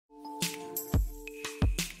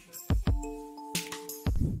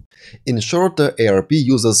In short, ARP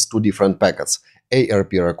uses two different packets: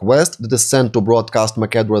 ARP request that is sent to broadcast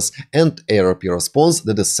MAC address and ARP response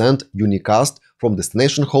that is sent unicast from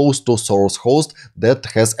destination host to source host that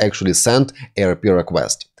has actually sent ARP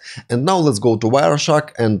request. And now let's go to Wireshark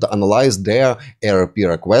and analyze their ARP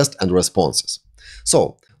request and responses.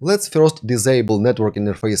 So let's first disable network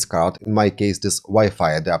interface card, in my case this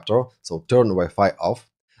Wi-Fi adapter, so turn Wi-Fi off.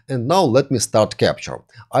 And now let me start capture.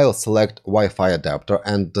 I'll select Wi-Fi adapter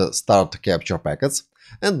and start capture packets.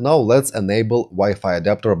 And now let's enable Wi-Fi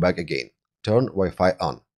adapter back again. Turn Wi-Fi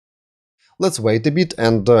on. Let's wait a bit,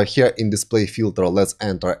 and here in display filter let's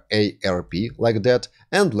enter ARP like that,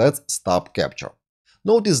 and let's stop capture.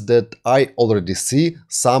 Notice that I already see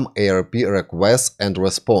some ARP requests and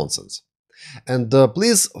responses. And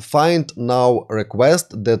please find now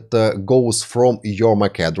request that goes from your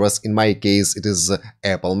MAC address, in my case it is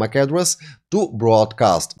Apple MAC address, to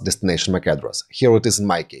broadcast destination MAC address. Here it is in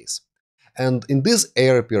my case. And in this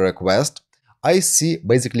ARP request, I see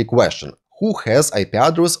basically question: who has IP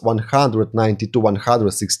address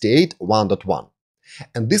 192.168.1.1?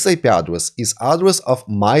 And this IP address is address of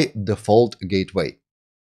my default gateway.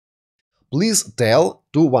 Please tell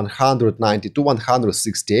to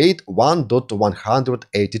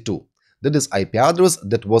 192.168.1.182. That is IP address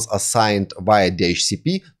that was assigned via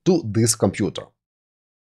DHCP to this computer.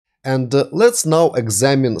 And let's now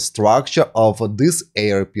examine structure of this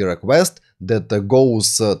ARP request that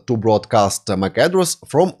goes to broadcast MAC address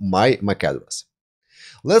from my MAC address.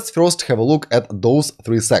 Let's first have a look at those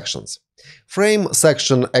three sections. Frame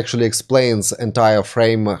section actually explains entire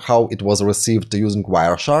frame, how it was received using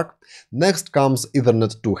Wireshark. Next comes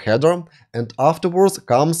Ethernet 2 header, and afterwards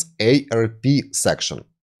comes ARP section.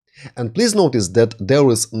 And please notice that there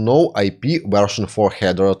is no IP version 4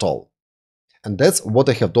 header at all. And that's what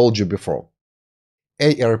I have told you before.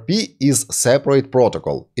 ARP is separate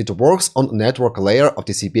protocol. It works on network layer of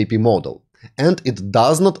TCP/IP model, and it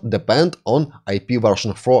does not depend on IP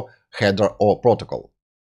version 4 header or protocol.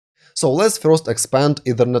 So let's first expand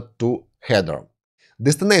Ethernet 2 header.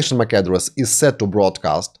 Destination MAC address is set to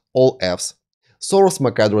broadcast, all Fs. Source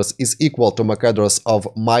MAC address is equal to MAC address of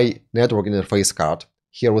my network interface card.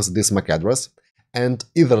 Here is this MAC address. And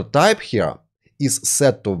ether type here is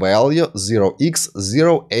set to value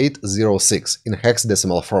 0x0806 in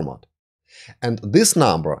hexadecimal format. And this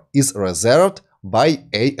number is reserved by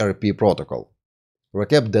ARP protocol.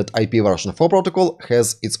 Recap that IP version 4 protocol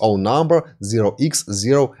has its own number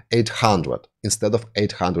 0x0800 instead of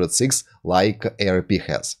 806 like ARP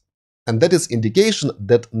has. And that is indication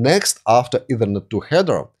that next after Ethernet 2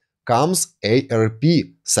 header comes ARP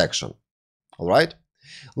section. Alright?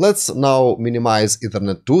 Let's now minimize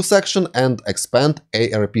Ethernet 2 section and expand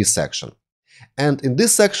ARP section. And in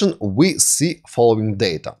this section we see following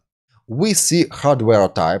data. We see hardware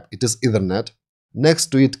type, it is Ethernet. Next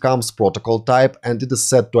to it comes protocol type, and it is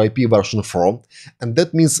set to IP version 4, and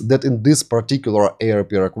that means that in this particular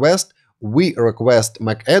ARP request we request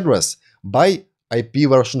MAC address by IP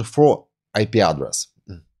version 4 IP address.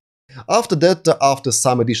 After that, after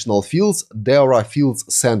some additional fields, there are fields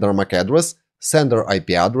sender MAC address, sender IP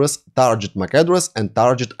address, target MAC address, and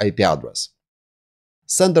target IP address.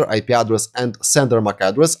 Sender IP address and sender MAC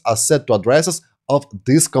address are set to addresses of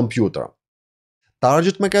this computer.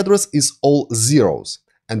 Target MAC address is all zeros,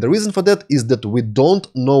 and the reason for that is that we don't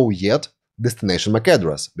know yet destination MAC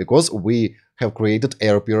address, because we have created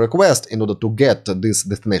ARP request in order to get this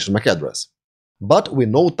destination MAC address. But we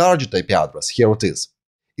know target IP address, here it is.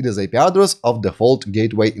 It is IP address of default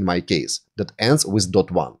gateway in my case, that ends with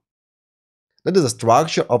 .1. That is a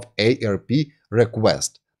structure of ARP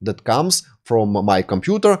request that comes from my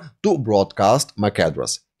computer to broadcast MAC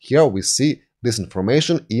address. Here we see this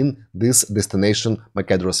information in this destination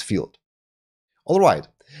MAC address field. Alright,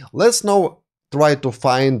 let's now try to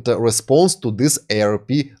find a response to this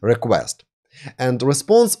ARP request. And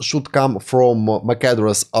response should come from MAC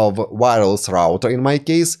address of wireless router in my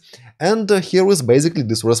case, and here is basically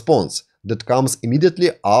this response that comes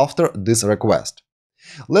immediately after this request.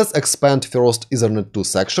 Let's expand first Ethernet 2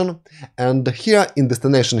 section, and here in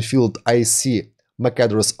destination field I see MAC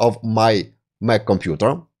address of my Mac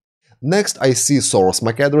computer. Next I see source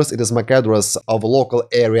MAC address, it is MAC address of local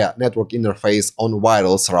area network interface on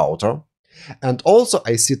wireless router. And also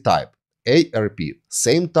I see type, ARP,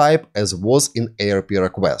 same type as was in ARP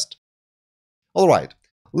request. Alright,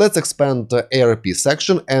 let's expand the ARP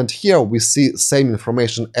section, and here we see same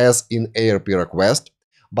information as in ARP request,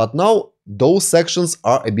 but now those sections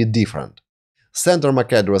are a bit different. Sender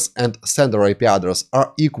MAC address and sender IP address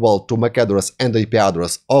are equal to MAC address and IP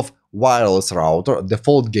address of wireless router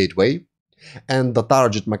default gateway, And the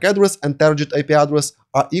target MAC address and target IP address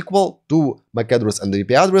are equal to MAC address and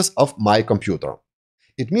IP address of my computer.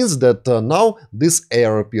 It means that now this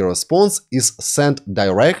ARP response is sent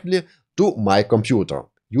directly to my computer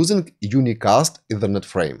using unicast Ethernet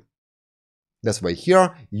frame. That's why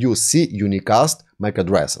here you see unicast MAC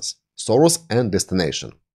addresses, source and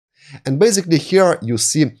destination. And basically here you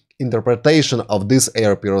see interpretation of this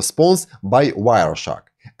ARP response by Wireshark.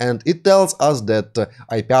 And it tells us that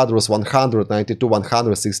IP address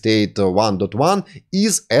 192.168.1.1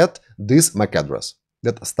 is at this MAC address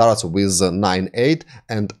that starts with 98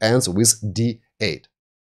 and ends with D8.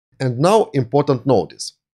 And now important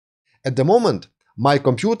notice. At the moment, my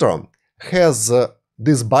computer has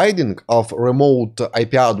this binding of remote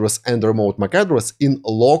IP address and remote MAC address in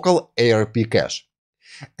local ARP cache.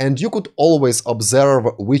 And you could always observe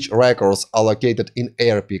which records are located in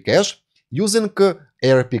ARP cache using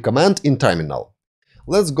ARP command in terminal.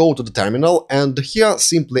 Let's go to the terminal and here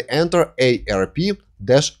simply enter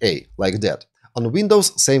ARP-A like that. On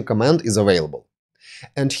Windows, same command is available.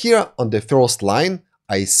 And here on the first line,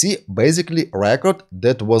 I see basically a record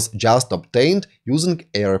that was just obtained using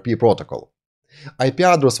ARP protocol. IP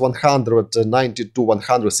address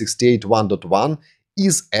 192.168.1.1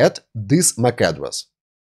 is at this MAC address.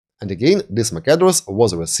 And again, this MAC address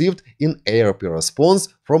was received in ARP response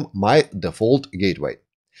from my default gateway.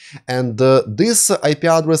 And this IP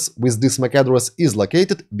address with this MAC address is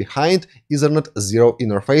located behind Ethernet 0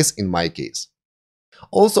 interface in my case.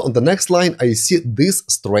 Also on the next line I see this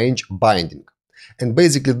strange binding. And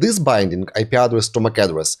basically this binding IP address to MAC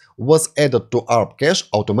address was added to ARP cache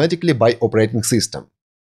automatically by operating system.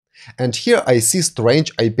 And here I see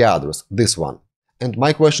strange IP address, this one. And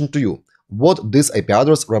my question to you, what this IP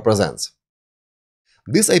address represents?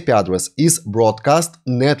 This IP address is broadcast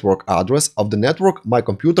network address of the network my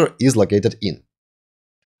computer is located in.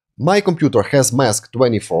 My computer has mask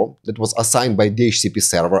 24 that was assigned by DHCP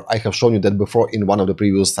server. I have shown you that before in one of the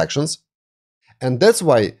previous sections. And that's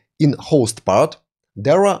why in host part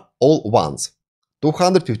there are all ones,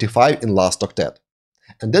 255 in last octet.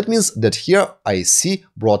 And that means that here I see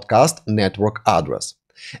broadcast network address.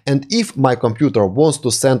 And if my computer wants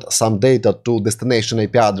to send some data to destination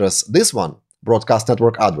IP address, this one, broadcast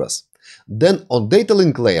network address, then on data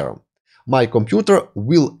link layer, my computer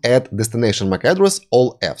will add destination MAC address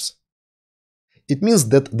all Fs. It means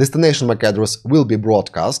that destination MAC address will be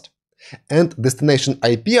broadcast and destination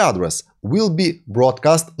IP address will be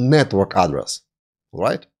broadcast network address.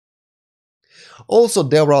 Right? Also,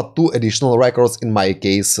 there are two additional records in my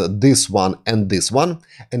case, this one, and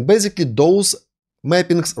basically those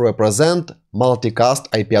mappings represent multicast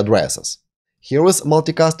IP addresses. Here is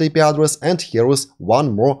multicast IP address and here is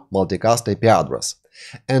one more multicast IP address.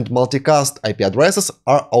 And multicast IP addresses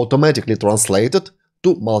are automatically translated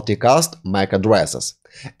to multicast MAC addresses.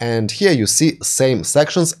 And here you see same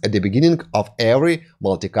sections at the beginning of every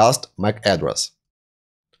multicast MAC address.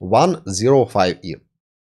 105E.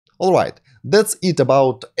 Alright, that's it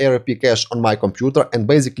about ARP cache on my computer, and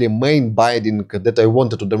basically main binding that I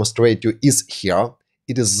wanted to demonstrate you is here.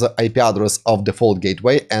 It is the IP address of default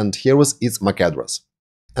gateway and here is its MAC address.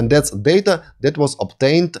 And that's data that was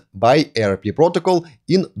obtained by ARP protocol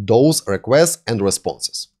in those requests and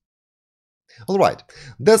responses. Alright,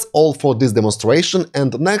 that's all for this demonstration,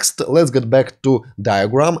 and next let's get back to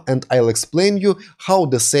diagram and I'll explain you how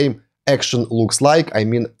the same action looks like, I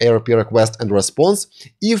mean ARP request and response,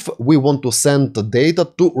 if we want to send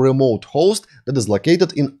data to remote host that is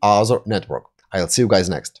located in other network. I'll see you guys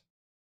next.